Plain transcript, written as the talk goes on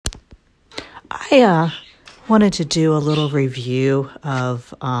I wanted to do a little review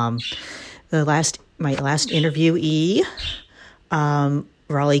of my last interviewee,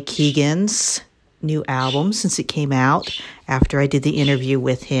 Raleigh Keegan's new album since it came out after I did the interview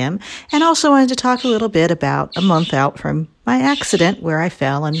with him. And also wanted to talk a little bit about a month out from my accident where I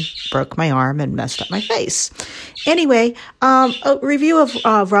fell and broke my arm and messed up my face. Anyway, a review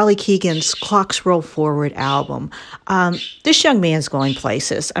of Raleigh Keegan's Clocks Roll Forward album. This young man's going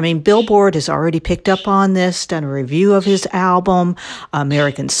places. I mean, Billboard has already picked up on this, done a review of his album.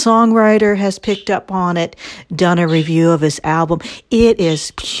 American Songwriter has picked up on it, done a review of his album. It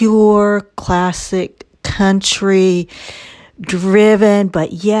is pure classic country driven,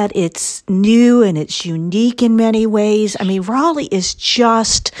 but yet it's new and it's unique in many ways. I mean, Raleigh is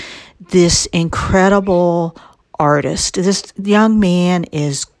just this incredible artist. This young man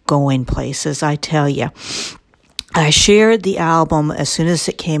is going places, I tell you. I shared the album as soon as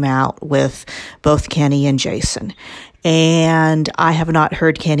it came out with both Kenny and Jason. And I have not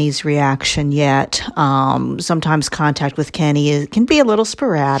heard Kenny's reaction yet. Sometimes contact with Kenny can be a little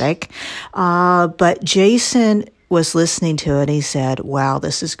sporadic. But Jason was listening to it and he said, wow,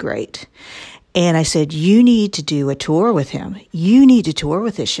 this is great. And I said, you need to do a tour with him. You need to tour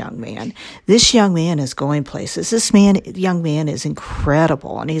with this young man. This young man is going places. Young man is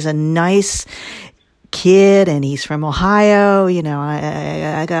incredible. And he's a nice kid and he's from Ohio. You know,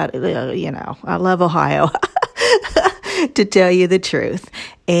 I love Ohio to tell you the truth.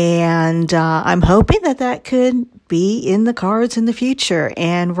 And I'm hoping that could be in the cards in the future.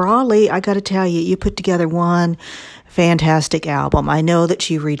 And Raleigh, I got to tell you, you put together one fantastic album. I know that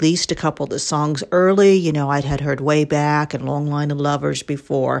you released a couple of the songs early. You know, I'd had heard Way Back and Long Line of Lovers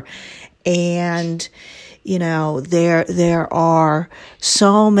before. And, you know, there are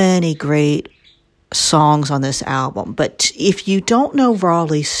so many great songs on this album. But if you don't know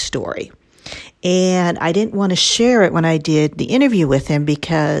Raleigh's story, and I didn't want to share it when I did the interview with him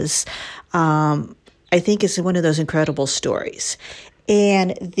because I think it's one of those incredible stories.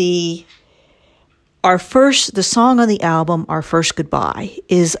 And the song on the album, Our First Goodbye,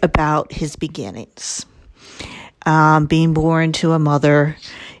 is about his beginnings. Being born to a mother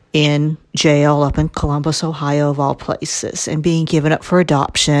in jail up in Columbus, Ohio, of all places, and being given up for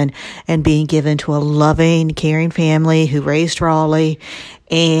adoption and being given to a loving, caring family who raised Raleigh.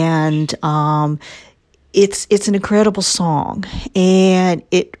 And it's an incredible song, and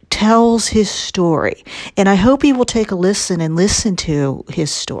it tells his story. And I hope he will take a listen to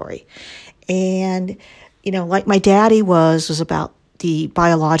his story. And, you know, like my daddy was about the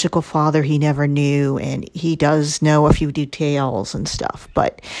biological father he never knew, and he does know a few details and stuff.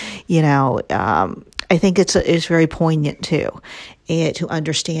 But, you know, I think it's very poignant too, and to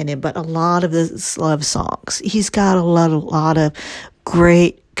understand him. But a lot of the love songs, he's got a lot of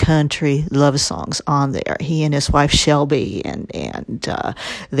great country love songs on there. He and his wife Shelby and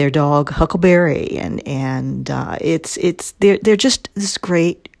their dog Huckleberry, and they're just this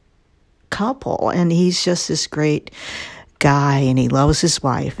great couple, and he's just this great guy, and he loves his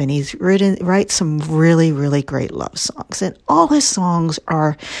wife, and he's writes some really, really great love songs. And all his songs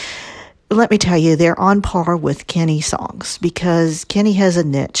are, let me tell you, they're on par with Kenny's songs, because Kenny has a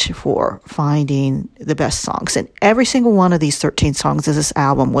niche for finding the best songs. And every single one of these 13 songs of this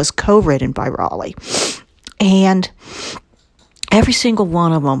album was co-written by Raleigh. And every single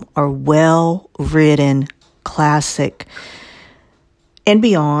one of them are well-written, classic, and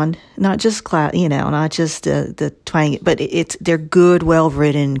beyond, not just not just the twang, but they're good,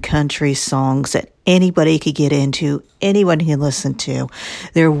 well-written country songs that anybody could get into, anyone can listen to.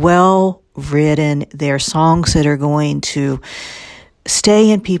 They're well-written. They're songs that are going to stay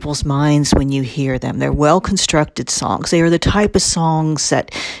in people's minds when you hear them. They're well-constructed songs. They are the type of songs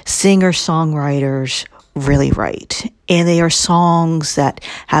that singer-songwriters really write. And they are songs that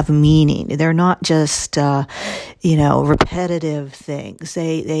have meaning. They're not just, repetitive things.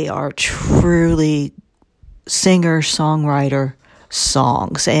 They are truly singer-songwriter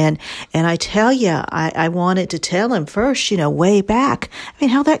songs. And I tell you, I wanted to tell him first, way back. I mean,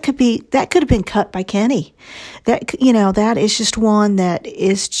 how that could have been cut by Kenny. That is just one that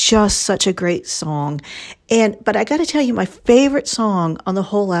is just such a great song. But I got to tell you, my favorite song on the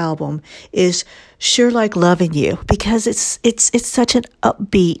whole album is Sure Like Loving You, because it's such an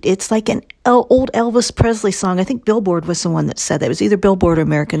upbeat. It's like an old Elvis Presley song. I think Billboard was the one that said that. It was either Billboard or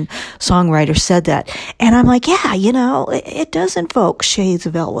American Songwriter said that. And I'm like, yeah, it does invoke shades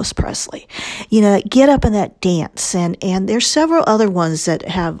of Elvis Presley. Get up and that dance. And there's several other ones that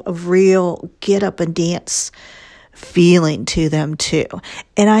have a real get up and dance feeling to them too.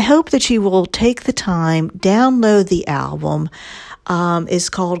 And I hope that you will take the time, download the album. is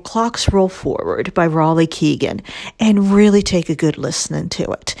called Clocks Roll Forward by Raleigh Keegan, and really take a good listen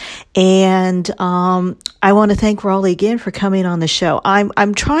to it. And I want to thank Raleigh again for coming on the show.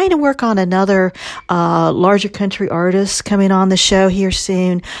 I'm trying to work on another larger country artist coming on the show here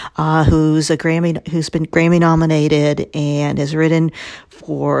soon, who's been Grammy nominated and has written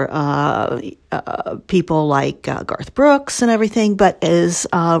for people like Garth Brooks and everything, but has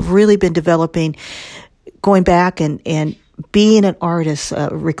really been developing, going back and being an artist,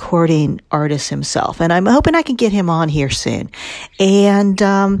 recording artist himself. And I'm hoping I can get him on here soon. And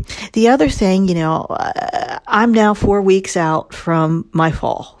the other thing, I'm now 4 weeks out from my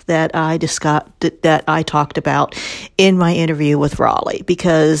fall that I talked about in my interview with Raleigh,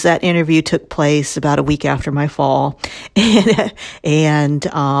 because that interview took place about a week after my fall. And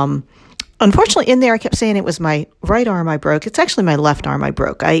unfortunately, in there, I kept saying it was my right arm I broke. It's actually my left arm I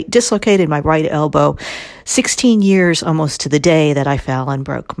broke. I dislocated my right elbow 16 years almost to the day that I fell and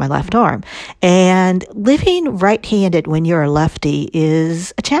broke my left arm. And living right-handed when you're a lefty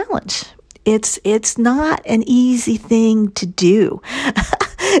is a challenge. It's not an easy thing to do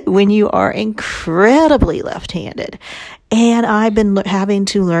when you are incredibly left-handed. And I've been having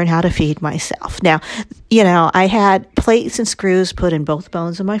to learn how to feed myself. Now, I had plates and screws put in both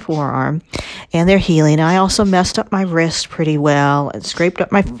bones of my forearm, and they're healing. I also messed up my wrist pretty well and scraped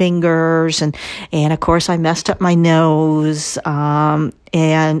up my fingers. And of course, I messed up my nose,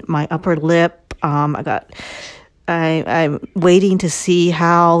 and my upper lip. I'm waiting to see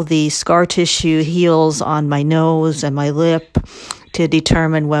how the scar tissue heals on my nose and my lip to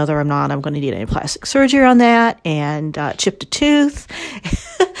determine whether or not I'm going to need any plastic surgery on that, and chipped a tooth.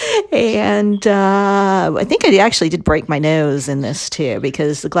 And I think I actually did break my nose in this too,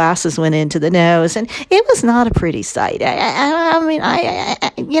 because the glasses went into the nose, and it was not a pretty sight. I mean,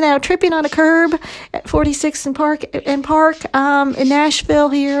 tripping on a curb at 46th and Park in Nashville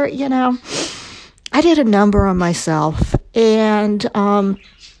here, I did a number on myself, and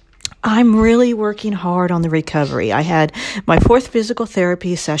I'm really working hard on the recovery. I had my 4th physical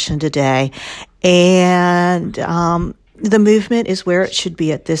therapy session today, and the movement is where it should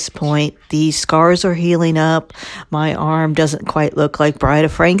be at this point. The scars are healing up. My arm doesn't quite look like Bride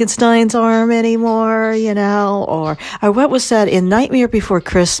of Frankenstein's arm anymore, or what was that in Nightmare Before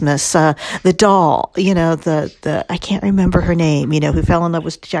Christmas? The doll, the I can't remember her name, who fell in love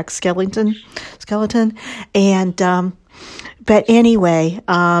with Jack Skeleton. And, but anyway,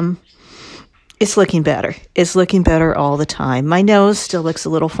 it's looking better. It's looking better all the time. My nose still looks a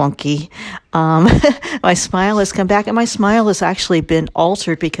little funky. My smile has come back, and my smile has actually been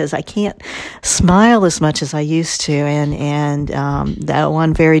altered because I can't smile as much as I used to. And that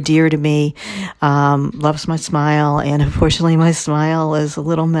one very dear to me loves my smile, and unfortunately my smile is a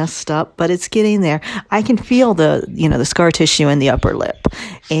little messed up, but it's getting there. I can feel the scar tissue in the upper lip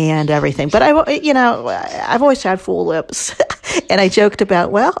and everything. But I've always had full lips. And I joked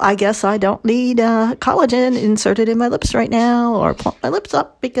about, well, I guess I don't need collagen inserted in my lips right now, or plump my lips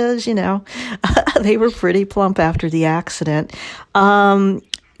up, because, they were pretty plump after the accident.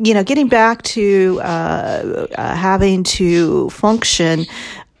 Getting back to having to function,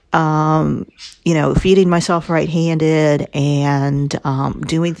 feeding myself right-handed and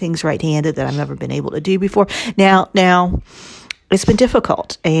doing things right-handed that I've never been able to do before. Now, it's been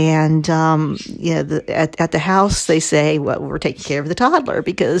difficult. And, at the house, they say, well, we're taking care of the toddler,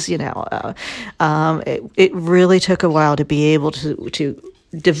 because, it really took a while to be able to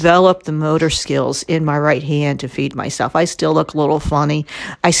develop the motor skills in my right hand to feed myself. I still look a little funny.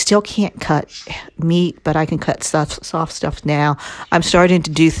 I still can't cut meat, but I can cut soft stuff now. I'm starting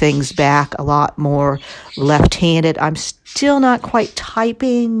to do things back a lot more left-handed. I'm still not quite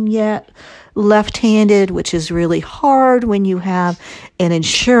typing yet left-handed, which is really hard when you have an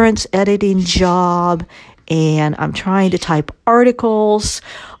insurance editing job, and I'm trying to type articles.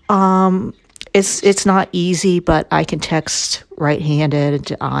 It's not easy, but I can text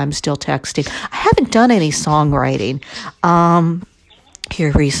right-handed. I'm still texting. I haven't done any songwriting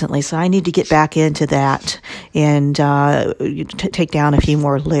here recently, so I need to get back into that and take down a few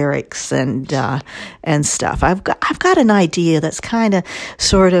more lyrics and stuff. I've got an idea that's kind of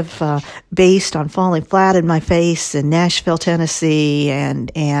sort of based on falling flat in my face in Nashville, Tennessee,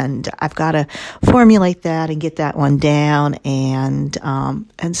 and I've got to formulate that and get that one down and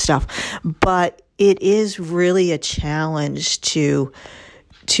stuff. But it is really a challenge to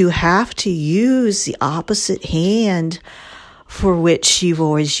have to use the opposite hand for which you've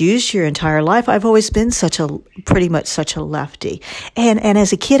always used your entire life. I've always been pretty much such a lefty. And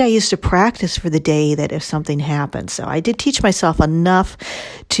as a kid, I used to practice for the day that if something happened. So I did teach myself enough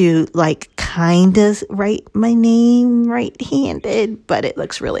to kind of write my name right-handed, but it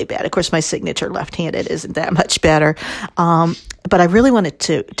looks really bad. Of course, my signature left-handed isn't that much better. But I really wanted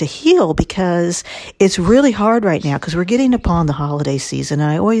to heal because it's really hard right now because we're getting upon the holiday season,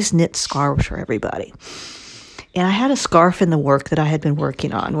 and I always knit scarves for everybody. And I had a scarf in the work that I had been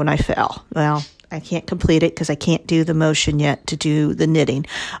working on when I fell. Well, I can't complete it because I can't do the motion yet to do the knitting,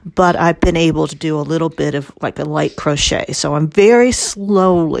 but I've been able to do a little bit of a light crochet. So I'm very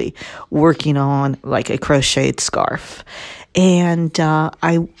slowly working on a crocheted scarf. And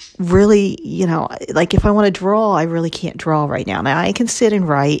I really, if I want to draw, I really can't draw right now. Now I can sit and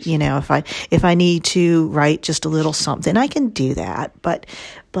write, if I need to write just a little something, I can do that. But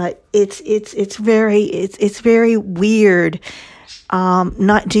it's very weird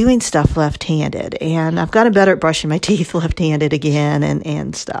not doing stuff left-handed. And I've gotten better at brushing my teeth left-handed again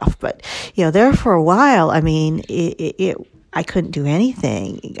and stuff. But there for a while, I couldn't do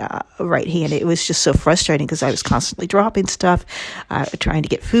anything right-handed. It was just so frustrating because I was constantly dropping stuff, trying to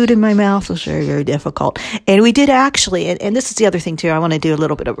get food in my mouth. It was very, very difficult. And we did actually, and this is the other thing too, I want to do a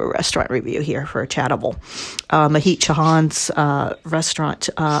little bit of a restaurant review here for Chaatable. Mahit Chauhan's restaurant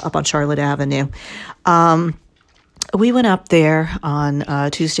up on Charlotte Avenue. We went up there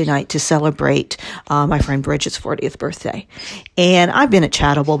on Tuesday night to celebrate my friend Bridget's 40th birthday. And I've been at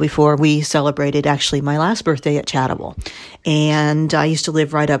Chaatable before. We celebrated actually my last birthday at Chaatable. And I used to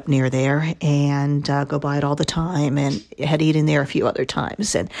live right up near there and go by it all the time and had eaten there a few other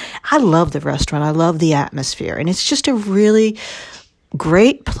times. And I love the restaurant. I love the atmosphere. And it's just a really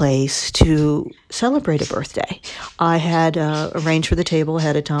great place to celebrate a birthday. I had arranged for the table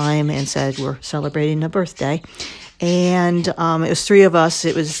ahead of time and said, we're celebrating a birthday. And it was three of us.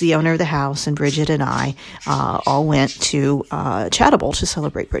 It was the owner of the house and Bridget and I all went to Chaatable to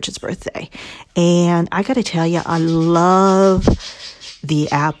celebrate Bridget's birthday. And I got to tell you, I love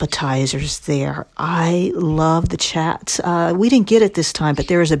the appetizers there. I love the chats. We didn't get it this time, but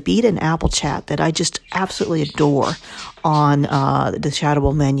there is a beet and apple chat that I just absolutely adore on the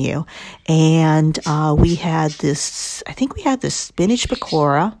Chaatable menu. And we had this spinach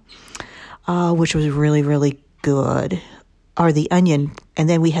pakora, which was really, really good, or the onion, and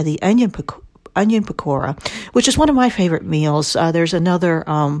then we had the onion pakora, which is one of my favorite meals. There's another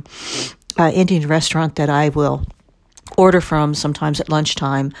Indian restaurant that I will order from sometimes at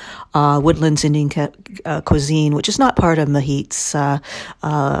lunchtime, Woodlands Indian Cuisine, which is not part of Mahit's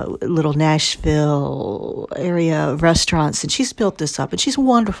little Nashville area restaurants. And she's built this up, and she's a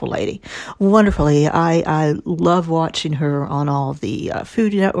wonderful lady. Wonderfully. I love watching her on all the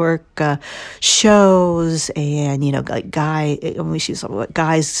Food Network shows, and,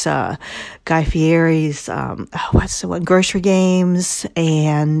 Guy Fieri's, what's the one, Grocery Games,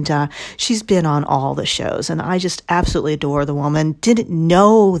 and she's been on all the shows, and I just absolutely adore the woman. Didn't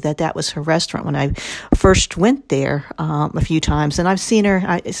know that was her restaurant when I first went there a few times, and I've seen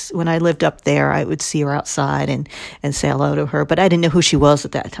her when I lived up there. I would see her outside and say hello to her, but I didn't know who she was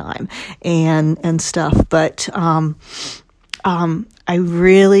at that time and stuff. But I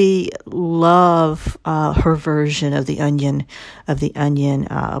really love her version of the onion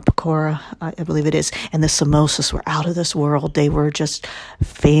pakora, I believe it is, and the samosas were out of this world. They were just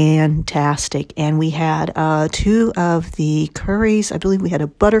fantastic. And we had two of the curries. I believe we had a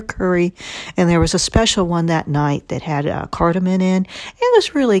butter curry, and there was a special one that night that had cardamom in. It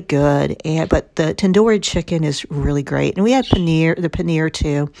was really good, but the tandoori chicken is really great. And we had the paneer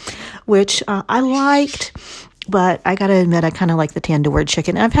too, which I liked. But I got to admit, I kind of like the tandoori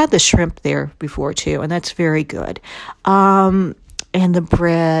chicken. I've had the shrimp there before, too, and that's very good. And the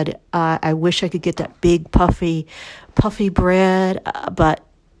bread, I wish I could get that big puffy bread, but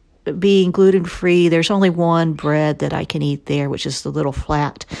being gluten-free, there's only one bread that I can eat there, which is the little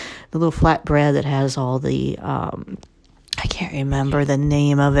flat bread that has all the... I can't remember the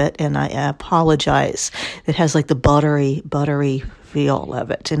name of it, and I apologize. It has the buttery feel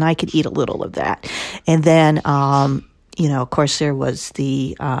of it, and I could eat a little of that. And then, of course, there was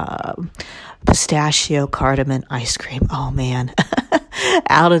the pistachio cardamom ice cream. Oh, man,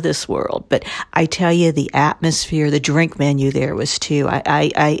 out of this world. But I tell you, the atmosphere, the drink menu there was too.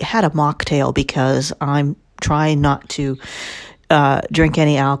 I had a mocktail because I'm trying not to drink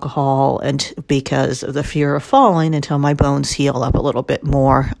any alcohol, and because of the fear of falling, until my bones heal up a little bit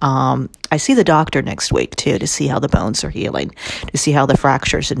more. I see the doctor next week too, to see how the bones are healing, to see how the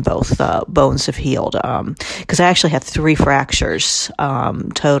fractures in both bones have healed. Because I actually had 3 fractures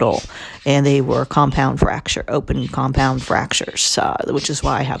total, and they were open compound fractures, which is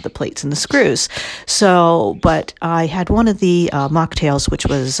why I have the plates and the screws. So, but I had one of the mocktails, which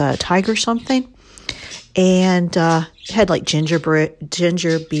was Tiger something, and had like ginger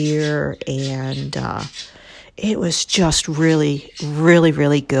beer, and it was just really, really,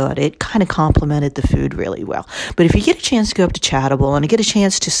 really good. It kind of complemented the food really well. But if you get a chance to go up to Chaatable and get a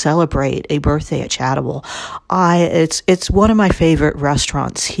chance to celebrate a birthday at Chaatable, it's one of my favorite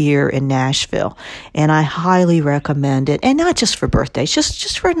restaurants here in Nashville, and I highly recommend it. And not just for birthdays,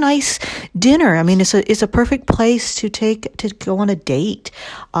 just for a nice dinner. I mean, it's a perfect place to go on a date,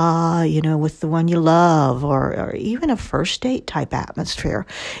 with the one you love, or even a first date type atmosphere.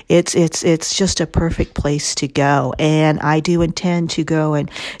 It's just a perfect place to go. And I do intend to go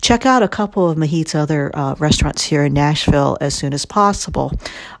and check out a couple of Mahit's other restaurants here in Nashville as soon as possible.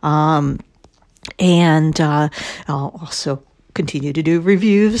 And I'll also continue to do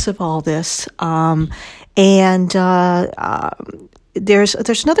reviews of all this.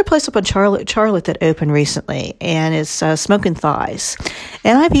 There's another place up on Charlotte that opened recently, and it's Smoking Thighs.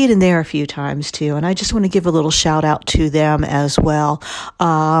 And I've eaten there a few times too, and I just want to give a little shout out to them as well.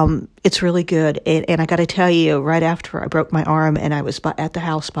 It's really good. And I got to tell you, right after I broke my arm and I was at the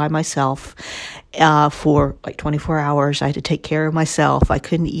house by myself for like 24 hours, I had to take care of myself. I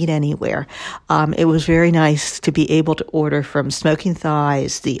couldn't eat anywhere. It was very nice to be able to order from Smoking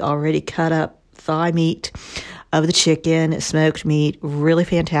Thighs, the already cut up thigh meat of the chicken, smoked meat, really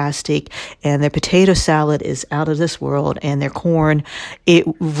fantastic. And their potato salad is out of this world, and their corn, it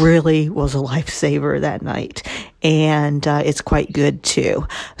really was a lifesaver that night. And it's quite good too.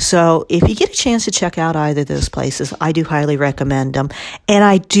 So if you get a chance to check out either of those places, I do highly recommend them. And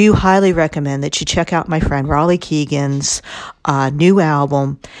I do highly recommend that you check out my friend Raleigh Keegan's new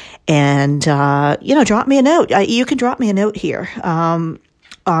album. And, drop me a note. You can drop me a note here on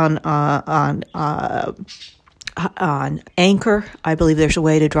Anchor. I believe there's a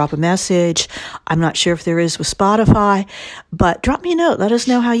way to drop a message. I'm not sure if there is with Spotify, but drop me a note. Let us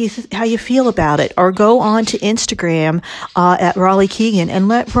know how you feel about it, or go on to Instagram at Raleigh Keegan and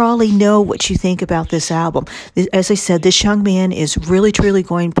let Raleigh know what you think about this album. As I said, this young man is really, truly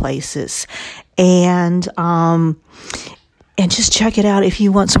going places, and just check it out if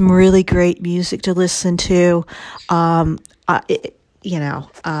you want some really great music to listen to.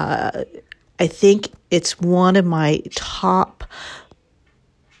 I think it's one of my top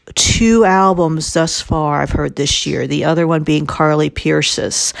 2 albums thus far I've heard this year. The other one being Carly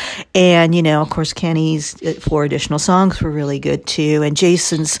Pearce's. And, of course, Kenny's 4 additional songs were really good too. And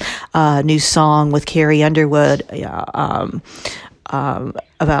Jason's new song with Carrie Underwood about,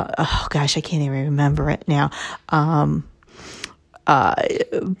 oh gosh, I can't even remember it now.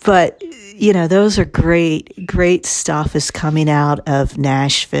 But those are great stuff is coming out of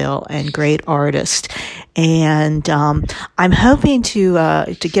Nashville, and great artists. And I'm hoping to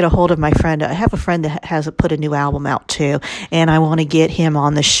get a hold of my friend. I have a friend that has put a new album out too, and I want to get him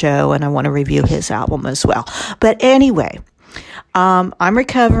on the show, and I want to review his album as well. But anyway, I'm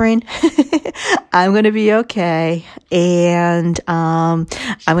recovering. I'm going to be okay. And I'm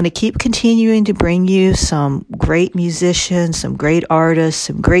going to keep continuing to bring you some great musicians, some great artists,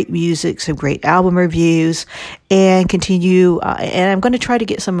 some great music, some great album reviews, and continue. And I'm going to try to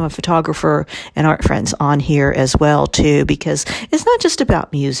get some of my photographer and art friends on here as well too, because it's not just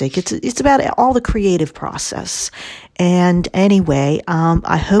about music. It's about all the creative process. And anyway,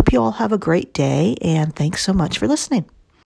 I hope you all have a great day, and thanks so much for listening.